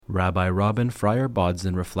Rabbi Robyn Fryer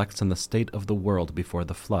Bodzin reflects on the state of the world before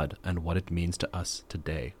the flood and what it means to us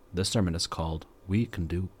today. This sermon is called, We Can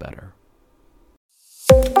Do Better.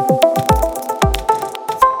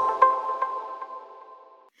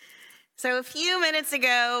 So a few minutes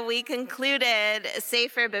ago, we concluded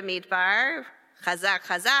Sefer B'Midbar, Chazak,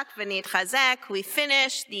 Chazak, V'nit Chazek. We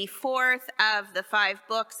finished the fourth of the 5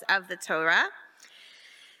 books of the Torah.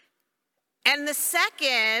 And the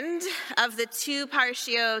second of the 2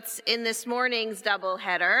 parshiot in this morning's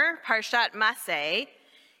doubleheader, Parshat Maseh,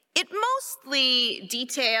 it mostly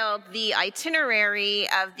detailed the itinerary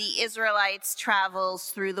of the Israelites' travels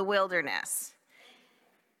through the wilderness.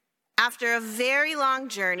 After a very long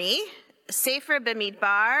journey, Sefer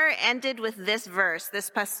B'Midbar ended with this verse, this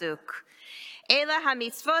pasuk. Ela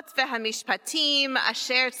hamitzvot vehamishpatim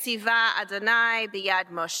asher tziva Adonai biyad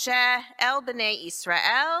Moshe el b'nei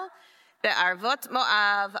Israel be'arvot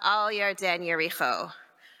Moav al Yarden Yericho.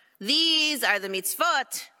 These are the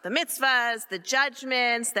mitzvot, the mitzvahs, the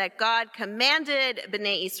judgments that God commanded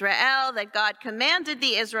b'nei Israel, that God commanded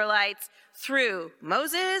the Israelites through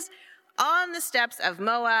Moses on the steppes of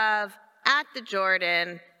Moab at the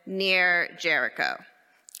Jordan near Jericho.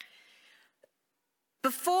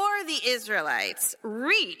 Before the Israelites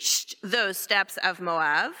reached those steppes of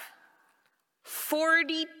Moab,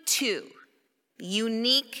 42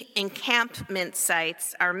 unique encampment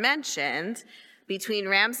sites are mentioned between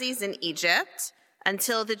Ramses and Egypt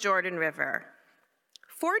until the Jordan River.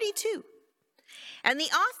 42. And the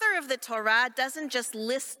author of the Torah doesn't just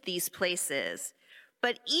list these places,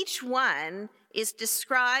 but each one is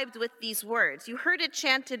described with these words. You heard it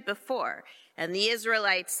chanted before. And the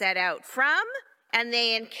Israelites set out from, and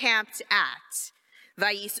they encamped at.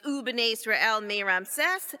 Vayis'u b'nei Israel me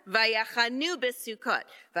Ramses, vayachanu b'Sukkot.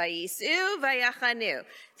 Vayis'u, vayachanu.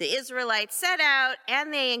 The Israelites set out,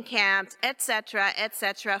 and they encamped,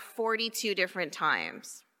 etc., 42 different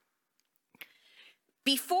times.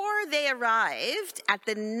 Before they arrived at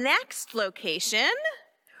the next location,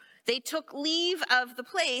 they took leave of the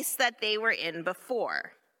place that they were in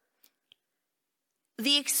before.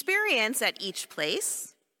 The experience at each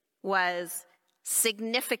place was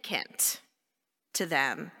significant to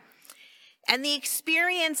them. And the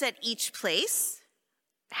experience at each place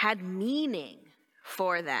had meaning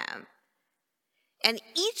for them. And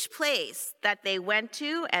each place that they went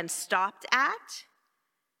to and stopped at,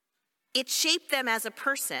 it shaped them as a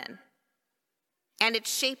person. And it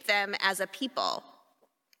shaped them as a people.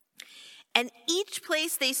 And each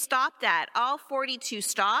place they stopped at, all 42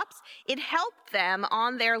 stops, it helped them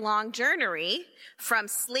on their long journey from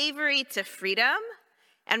slavery to freedom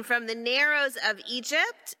and from the narrows of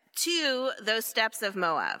Egypt to those steppes of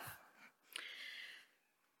Moab.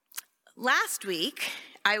 Last week,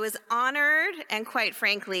 I was honored and quite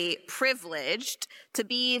frankly privileged to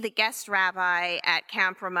be the guest rabbi at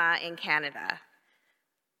Camp Ramah in Canada.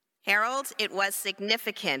 Harold, it was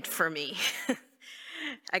significant for me.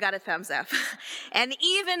 I got a thumbs up. And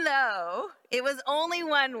even though it was only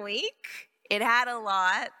 1 week, it had a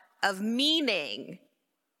lot of meaning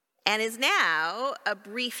and is now a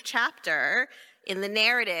brief chapter in the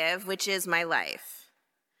narrative, which is my life.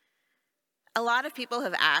 A lot of people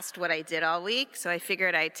have asked what I did all week, so I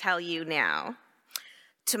figured I'd tell you now.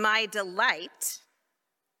 To my delight,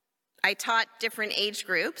 I taught different age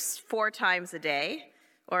groups 4 times a day,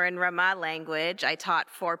 or in Ramah language, I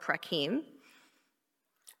taught 4 prakim.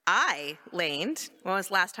 I laned. When was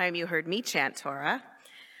the last time you heard me chant Torah?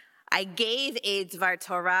 I gave a Dvar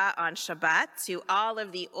Torah on Shabbat to all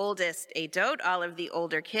of the oldest Eidot, all of the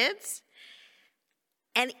older kids.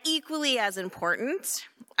 And equally as important,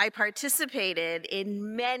 I participated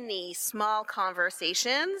in many small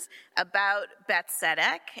conversations about Beth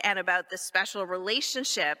Tzedec and about the special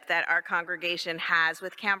relationship that our congregation has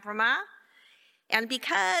with Camp Ramah. And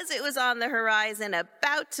because it was on the horizon,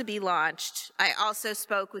 about to be launched, I also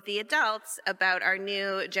spoke with the adults about our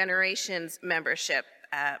new Generations membership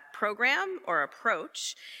program or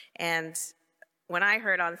approach. And when I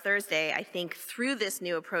heard on Thursday, I think through this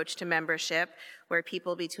new approach to membership, where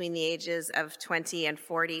people between the ages of 20 and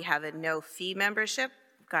 40 have a no-fee membership,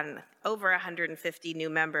 we've gotten over 150 new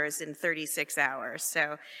members in 36 hours.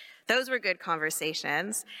 So those were good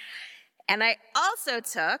conversations. And I also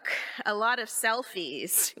took a lot of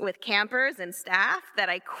selfies with campers and staff that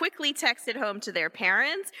I quickly texted home to their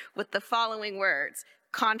parents with the following words: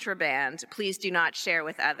 contraband, please do not share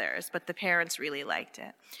with others. But the parents really liked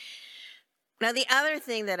it. Now, the other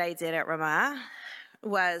thing that I did at Ramah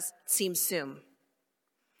was tzimtzum.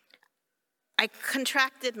 I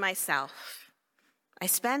contracted myself. I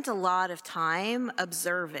spent a lot of time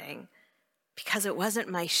observing because it wasn't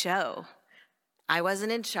my show. I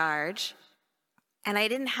wasn't in charge, and I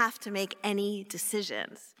didn't have to make any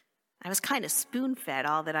decisions. I was kind of spoon-fed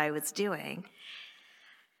all that I was doing.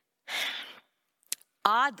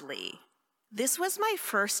 Oddly, this was my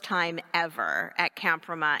first time ever at Camp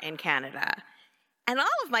Ramah in Canada. And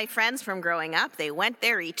all of my friends from growing up, they went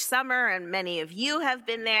there each summer, and many of you have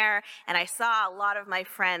been there, and I saw a lot of my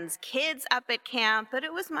friends' kids up at camp, but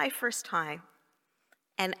it was my first time.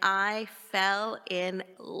 And I fell in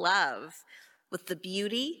love with the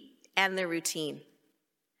beauty and the routine.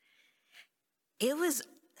 It was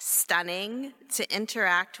stunning to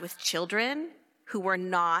interact with children who were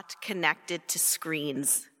not connected to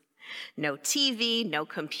screens. No TV, no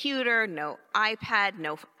computer, no iPad,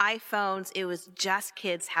 no iPhones. It was just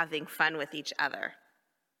kids having fun with each other.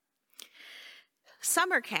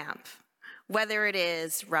 Summer camp, whether it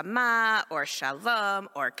is Ramah or Shalom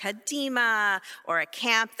or Kadima, or a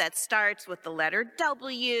camp that starts with the letter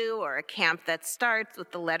W, or a camp that starts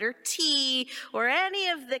with the letter T, or any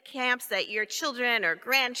of the camps that your children or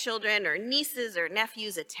grandchildren or nieces or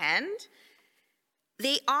nephews attend,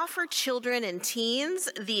 they offer children and teens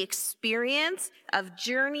the experience of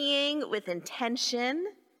journeying with intention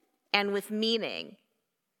and with meaning,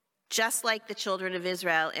 just like the children of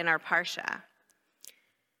Israel in our Parsha.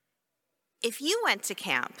 If you went to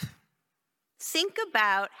camp, think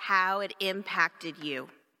about how it impacted you.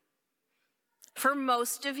 For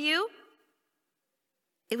most of you,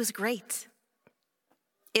 it was great.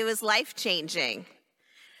 It was life-changing.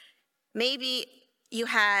 Maybe you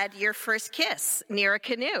had your first kiss near a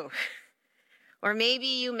canoe. Or maybe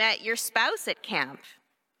you met your spouse at camp.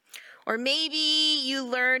 Or maybe you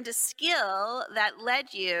learned a skill that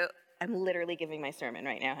led you, I'm literally giving my sermon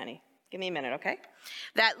right now, honey. Give me a minute, okay?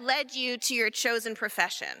 That led you to your chosen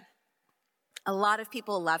profession. A lot of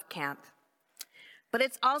people love camp. But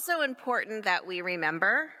it's also important that we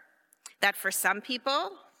remember that for some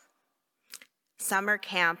people, summer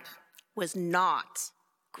camp was not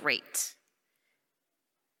great.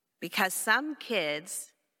 Because some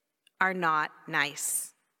kids are not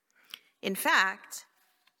nice. In fact,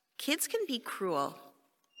 kids can be cruel.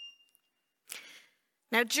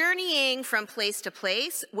 Now, journeying from place to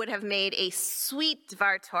place would have made a sweet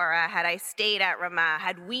Dvar Torah had we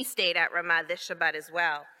stayed at Ramah this Shabbat as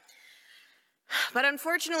well. But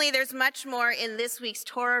unfortunately, there's much more in this week's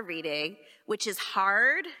Torah reading, which is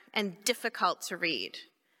hard and difficult to read.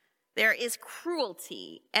 There is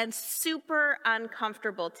cruelty and super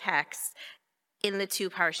uncomfortable text in the two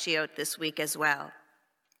parshiot this week as well.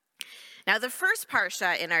 Now, the first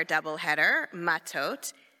parsha in our doubleheader,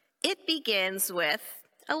 Matot, it begins with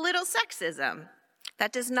a little sexism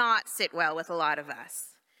that does not sit well with a lot of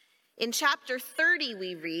us. In chapter 30,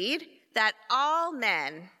 we read that all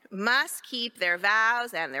men must keep their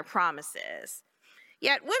vows and their promises.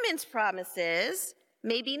 Yet women's promises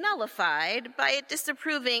may be nullified by a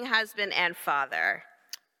disapproving husband and father.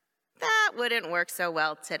 That wouldn't work so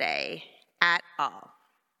well today at all.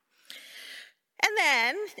 And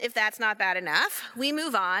then, if that's not bad enough, we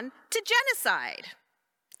move on to genocide.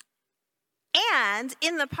 And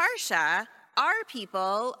in the Parsha, our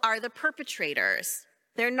people are the perpetrators.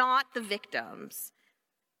 They're not the victims.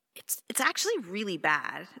 It's actually really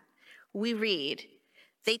bad. We read,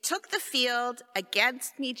 "They took the field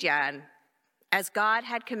against Midian, as God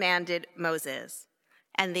had commanded Moses,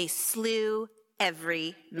 and they slew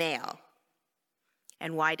every male."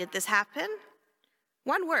 And why did this happen?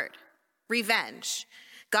 One word, revenge.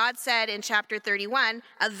 God said in chapter 31,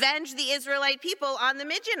 "Avenge the Israelite people on the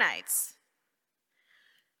Midianites."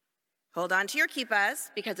 Hold on to your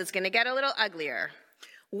kippahs, because it's going to get a little uglier.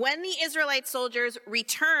 When the Israelite soldiers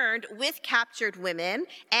returned with captured women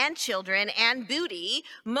and children and booty,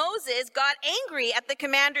 Moses got angry at the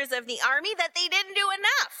commanders of the army that they didn't do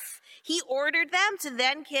enough. He ordered them to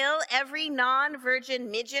then kill every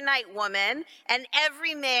non-virgin Midianite woman and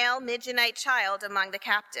every male Midianite child among the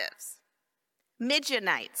captives.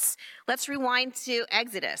 Midianites. Let's rewind to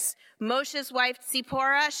Exodus. Moshe's wife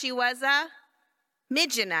Tzipporah, she was a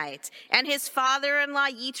Midianite. And his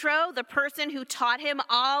father-in-law Yitro, the person who taught him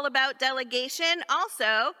all about delegation,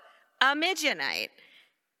 also a Midianite.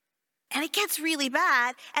 And it gets really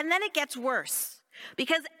bad, and then it gets worse.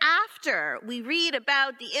 Because after we read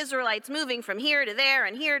about the Israelites moving from here to there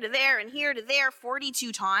and here to there and here to there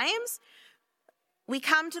 42 times, we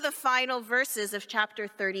come to the final verses of chapter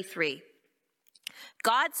 33.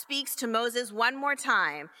 God speaks to Moses one more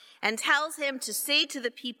time and tells him to say to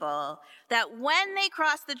the people that when they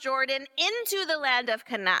cross the Jordan into the land of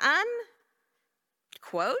Canaan,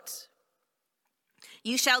 quote,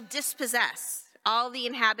 "You shall dispossess all the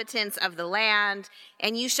inhabitants of the land,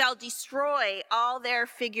 and you shall destroy all their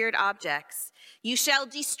figured objects. You shall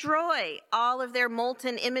destroy all of their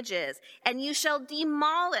molten images, and you shall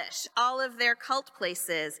demolish all of their cult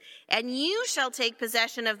places, and you shall take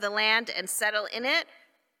possession of the land and settle in it,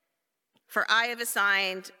 for I have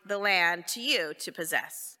assigned the land to you to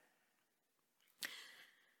possess.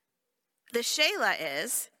 The Sheila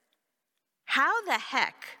is, how the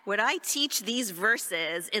heck would I teach these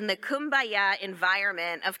verses in the kumbaya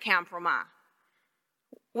environment of Camp Ramah?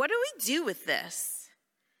 What do we do with this?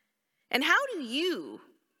 And how do you,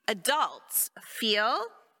 adults, feel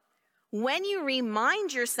when you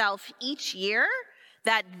remind yourself each year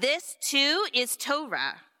that this too is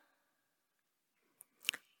Torah?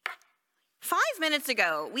 5 minutes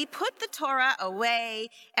ago, we put the Torah away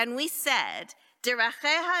and we said,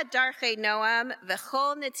 Deracheha darchei noam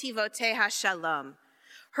v'chol netivoteha shalom.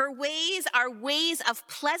 Her ways are ways of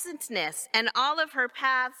pleasantness, and all of her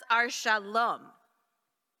paths are shalom.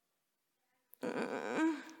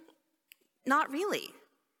 Not really.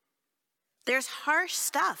 There's harsh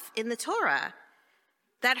stuff in the Torah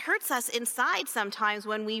that hurts us inside sometimes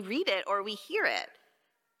when we read it or we hear it.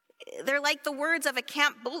 They're like the words of a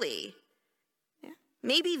camp bully.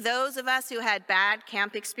 Maybe those of us who had bad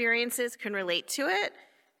camp experiences can relate to it,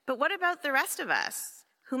 but what about the rest of us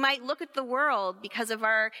who might look at the world because of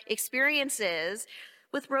our experiences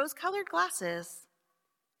with rose-colored glasses?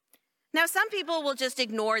 Now, some people will just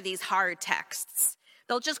ignore these hard texts.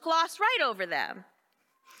 They'll just gloss right over them.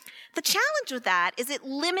 The challenge with that is it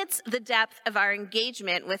limits the depth of our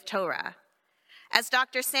engagement with Torah. As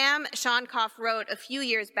Dr. Sam Shonkoff wrote a few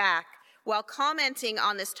years back, while commenting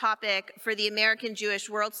on this topic for the American Jewish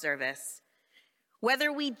World Service,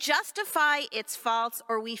 whether we justify its faults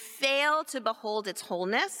or we fail to behold its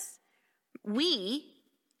wholeness, we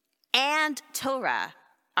and Torah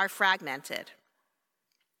are fragmented.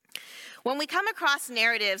 When we come across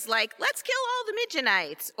narratives like, let's kill all the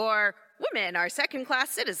Midianites, or women are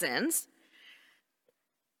second-class citizens,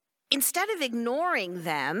 instead of ignoring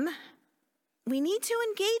them, we need to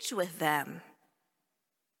engage with them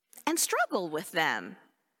and struggle with them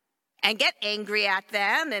and get angry at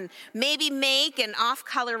them and maybe make an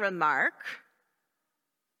off-color remark.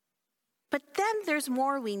 But then there's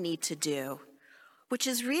more we need to do, which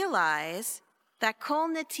is realize that kol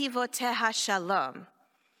netivoteha shalom.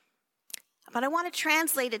 But I want to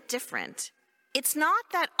translate it different. It's not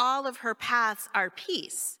that all of her paths are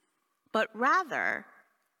peace, but rather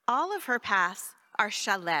all of her paths are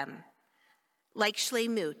shalem, like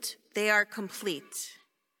shleimut. They are complete.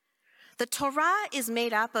 The Torah is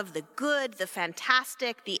made up of the good, the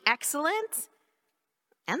fantastic, the excellent,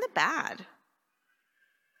 and the bad.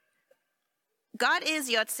 God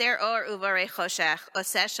is Yotzer Or Uvarei Choshech,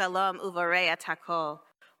 Oseh Shalom Uvarei Et Hakol.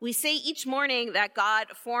 We say each morning that God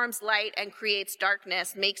forms light and creates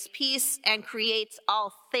darkness, makes peace and creates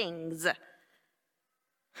all things.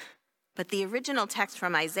 But the original text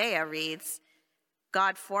from Isaiah reads,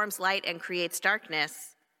 God forms light and creates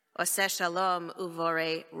darkness, Oseh Shalom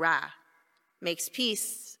Uvarei Ra. Makes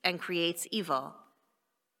peace and creates evil.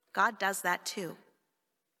 God does that too.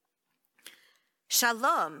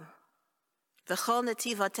 Shalom, v'chol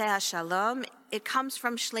netivoteha shalom, it comes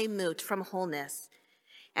from shleimut, from wholeness.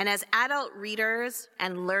 And as adult readers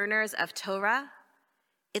and learners of Torah,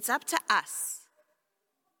 it's up to us,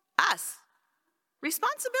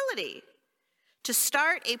 responsibility, to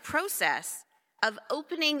start a process of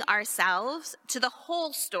opening ourselves to the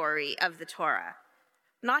whole story of the Torah,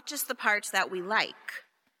 not just the parts that we like,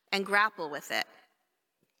 and grapple with it.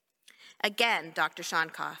 Again, Dr.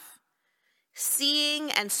 Shonkoff,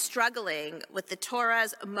 seeing and struggling with the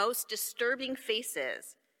Torah's most disturbing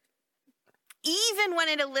faces, even when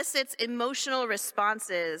it elicits emotional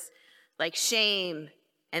responses like shame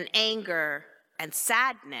and anger and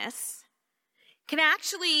sadness, can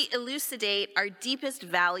actually elucidate our deepest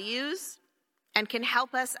values and can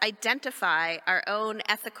help us identify our own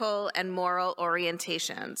ethical and moral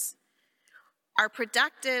orientations. Our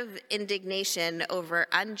productive indignation over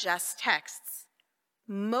unjust texts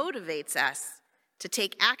motivates us to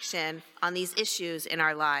take action on these issues in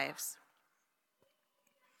our lives.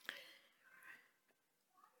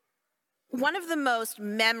 One of the most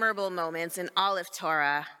memorable moments in all of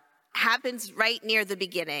Torah happens right near the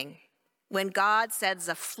beginning, when God sends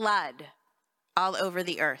a flood all over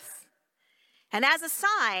the earth. And as a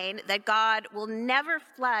sign that God will never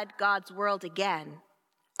flood God's world again,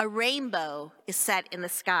 a rainbow is set in the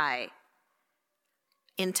sky.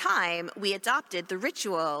 In time, we adopted the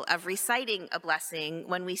ritual of reciting a blessing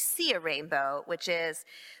when we see a rainbow, which is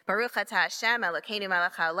Baruch Ata Hashem Elokeinu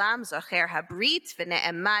melech haolam zocher habrit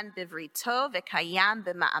v'ne'eman bivrito v'kayam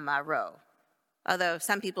b'ma'amaro. Although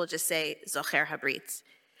some people just say zocher habrit.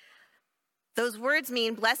 Those words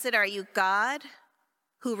mean, blessed are you, God,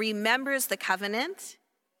 who remembers the covenant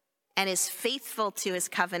and is faithful to his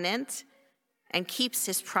covenant and keeps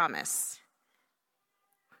his promise.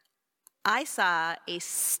 I saw a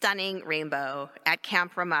stunning rainbow at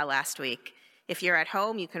Camp Ramah last week. If you're at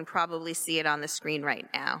home, you can probably see it on the screen right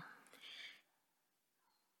now.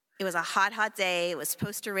 It was a hot, hot day. It was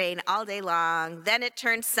supposed to rain all day long. Then it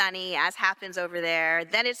turned sunny, as happens over there.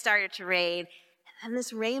 Then it started to rain. And then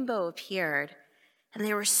this rainbow appeared. And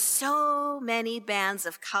there were so many bands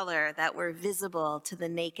of color that were visible to the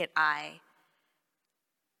naked eye.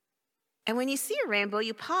 And when you see a rainbow,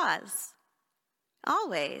 you pause,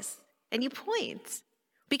 always, and you point.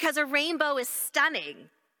 Because a rainbow is stunning,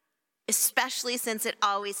 especially since it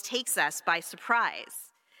always takes us by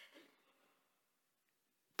surprise.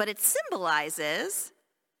 But it symbolizes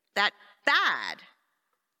that bad,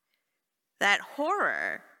 that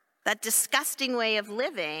horror, that disgusting way of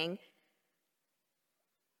living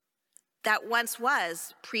that once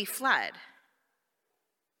was pre-flood.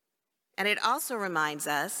 And it also reminds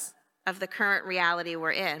us of the current reality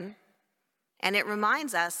we're in, and it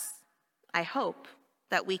reminds us, I hope,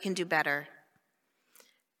 that we can do better.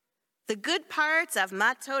 The good parts of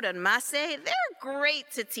Matot and Maseh, they're great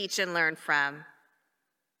to teach and learn from.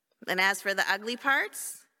 And as for the ugly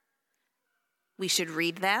parts, we should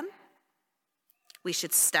read them, we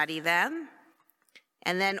should study them,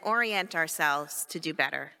 and then orient ourselves to do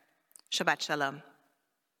better. Shabbat Shalom.